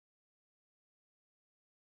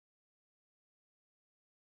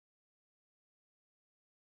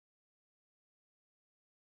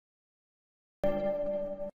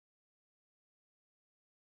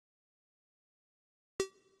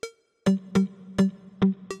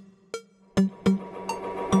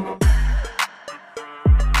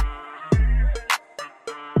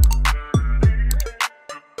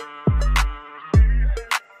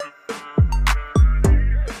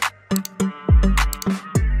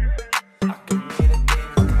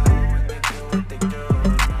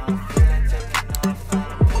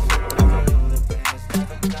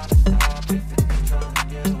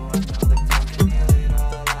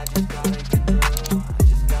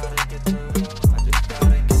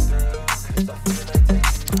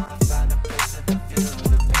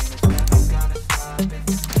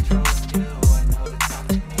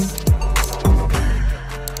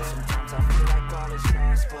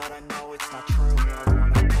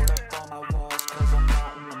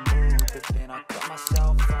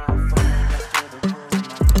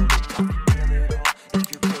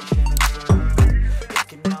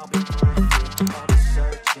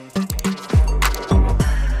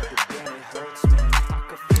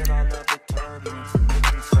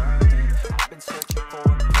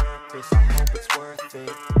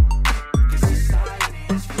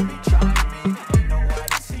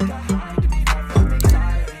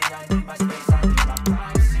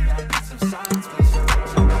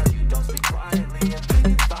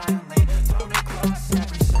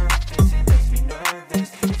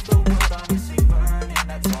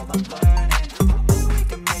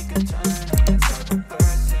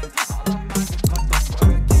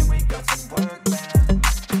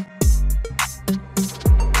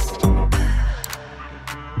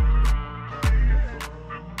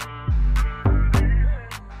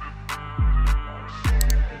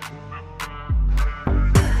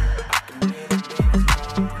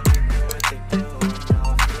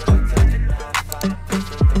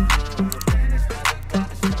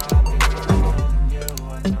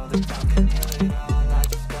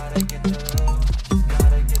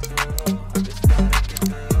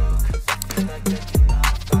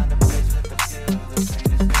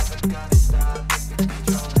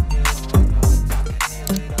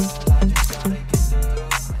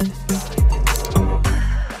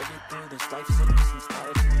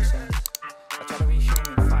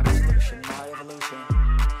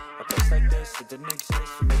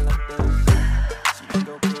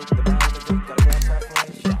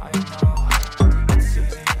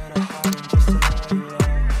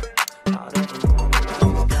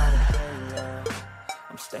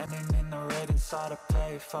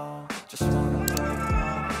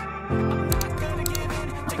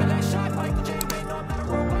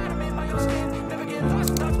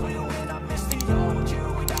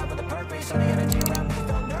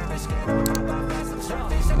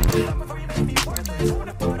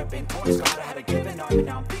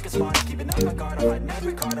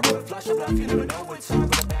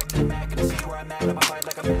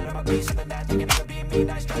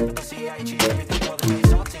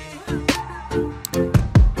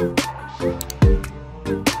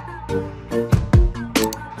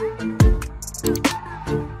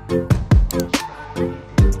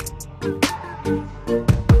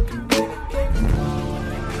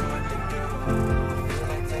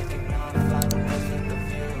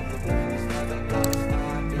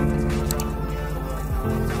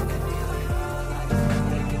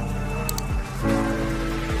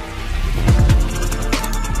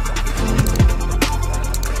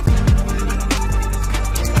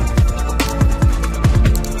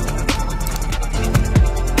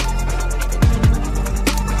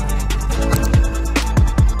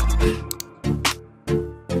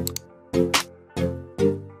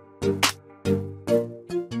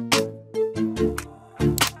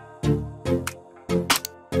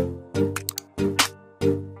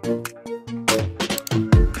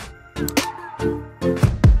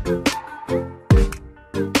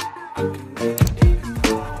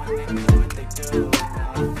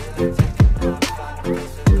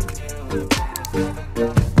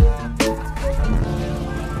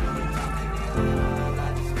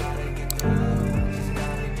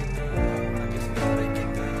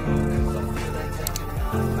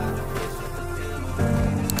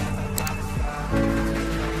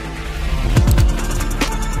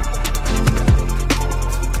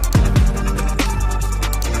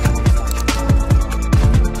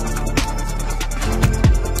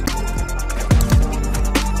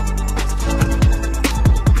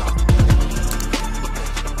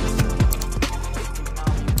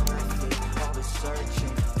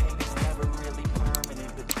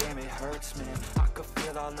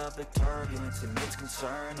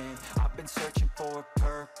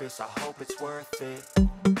I hope it's worth it.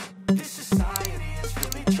 This society is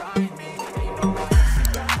really trying me. Ain't no one to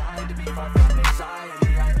see behind to be far from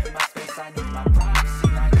anxiety. I need my space.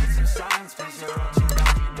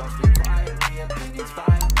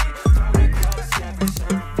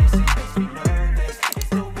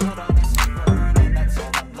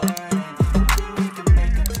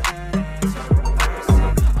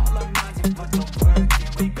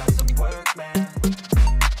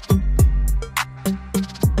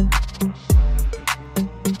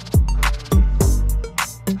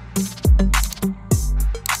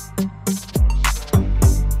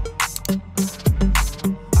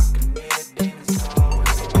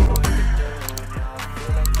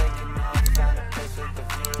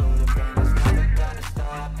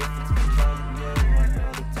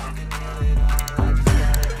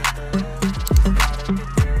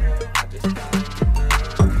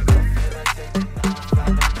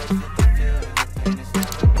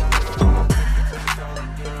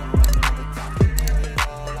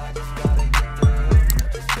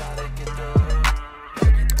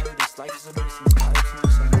 life is a nuisance, tired of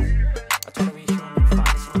nuisance. I try to be human, find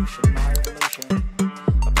a solution, my evolution.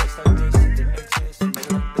 A place like this, it didn't exist, made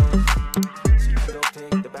it like this. So you can go pick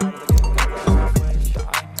the bad or the good, go where's my wish.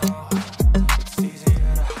 I know, it's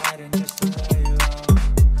easier to hide than just to lay low.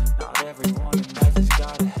 Not everyone in life has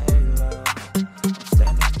got a halo. I'm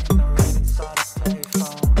standing in the rain inside a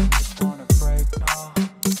payphone. Just wanna break, no,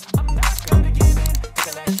 I'm not gonna give in. Take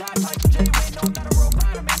a last shot, Michael J. Win, no, I'm not a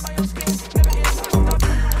robot, I'm in my own skin. Never get lost without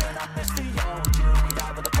you, and I miss the old you. We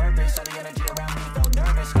die with a purpose, all the energy around me felt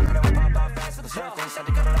nervous. Scared it would pop out fast to the surface. Had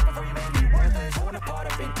to cut it off before you made me worthless. Torn apart,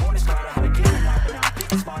 I've been torn apart. I had to get it out, but now I'm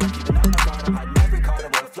thinking smart. I'm keeping up my guard, I'm hiding every card.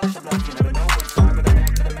 I'm a flush of luck, you never know which side. But I'm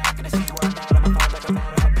back to the Mac, and I see where I'm at. I'm a fight like I'm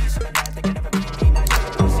mad, I'm a piece of the net. They can never beat me, nice try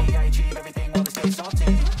to see. I achieve everything while they stay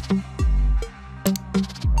salty.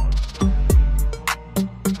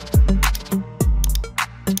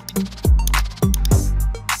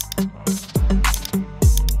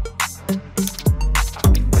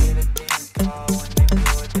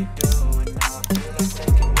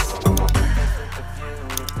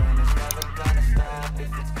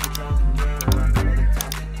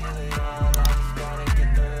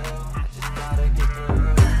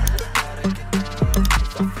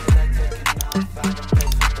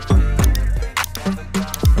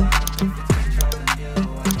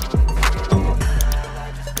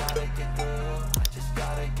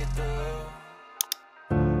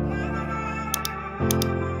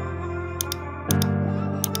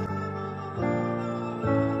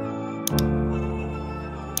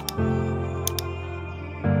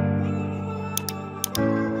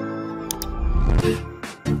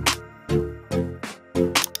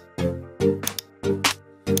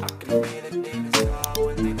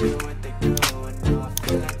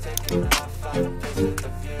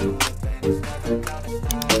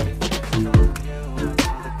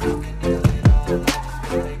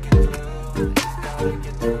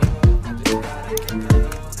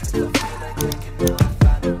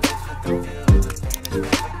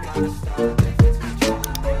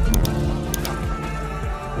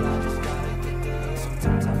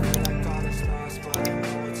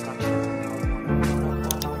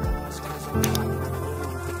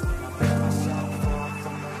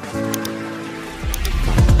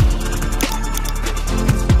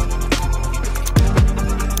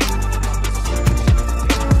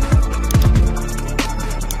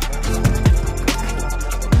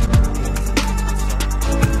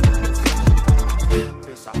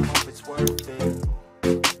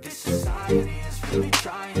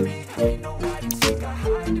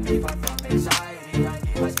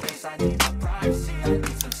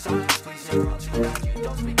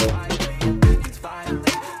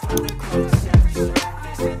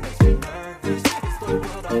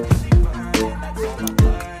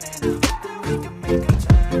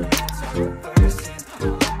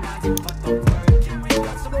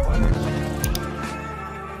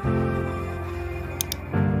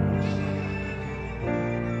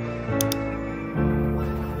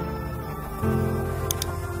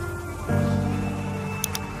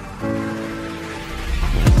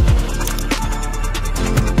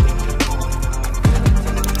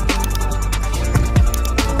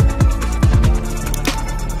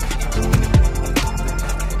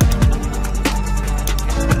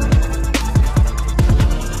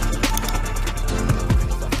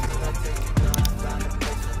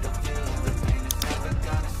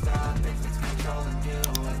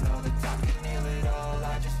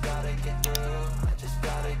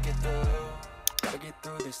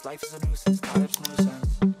 Life is a nuisance, tired of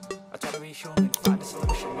nuisance. I try to be human, find a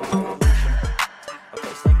solution, my evolution. A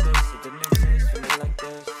place like this, it didn't exist, for me like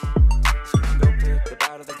this. So you can go pick the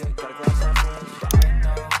bad or the good, got a glass half full. I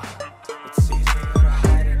know, it's easier to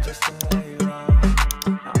hide than just to lay low.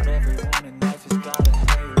 Not everyone in life has got a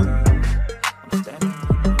halo. I'm standing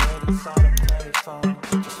in the rain inside a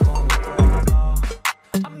payphone. Just wanna break, no,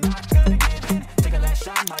 I'm not gonna give in. Take a last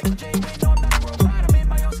shot, Michael J. Win, no, I'm not a robot, I'm in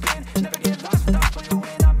my own skin. Never get lost without you,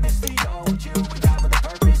 and I miss the old you. We die with a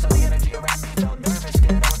purpose, all the energy around me felt nervous.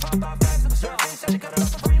 Scared I would pop out fast to the surface. Had to cut it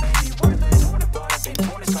off before you made me worthless. Torn apart, I've been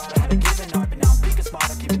torn apart. I had to give it up, but now I'm thinking smart.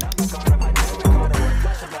 I'm keeping up my guard, I'm hiding every card. I'm a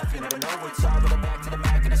flush of luck, you never know which side. But I'm back to the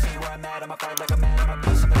Mac, and I see where I'm at. I'm a fight like I'm mad, I'm a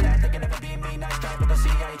piece of the net. They can never be me, nice try, but they'll see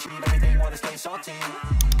I achieve everything while they stay salty.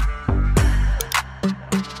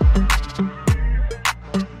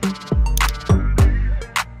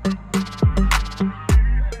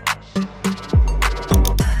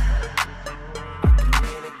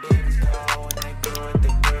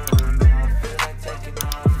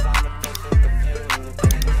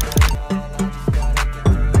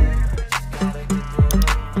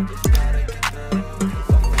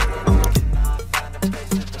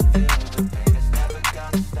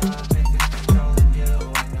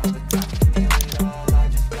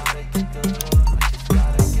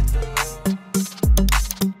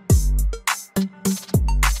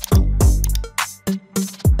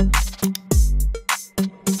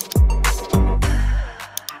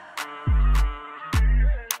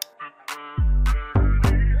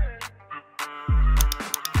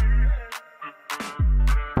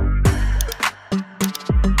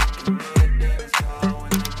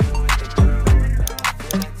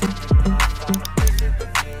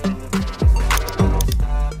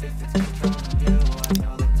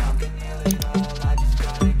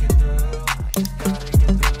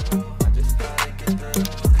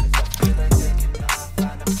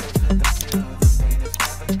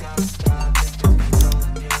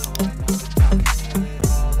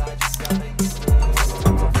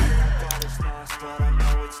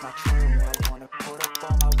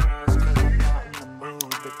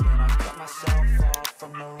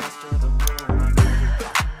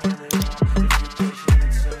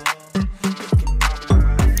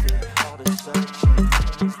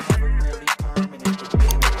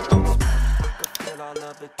 all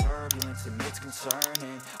of the turbulence, and it's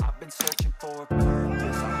concerning. I've been searching for a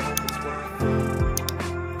purpose, I hope it's worth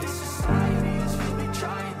it. This society is really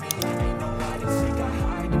trying me. Ain't no hide and seek, I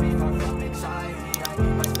hide me from anxiety. I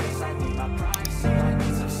need my space, I need my privacy. I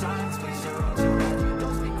need some silence, please, your own surroundings.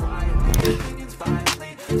 Don't speak quietly, opinions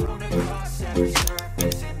violently thrown across every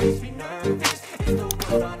surface. It makes me nervous. Is the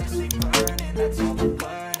world honestly burning? That's all I'm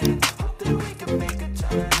learning. Hope that we can make a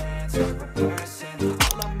turn and start reversing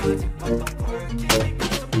all our minds and put the work in. Make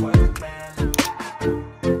it some work, man.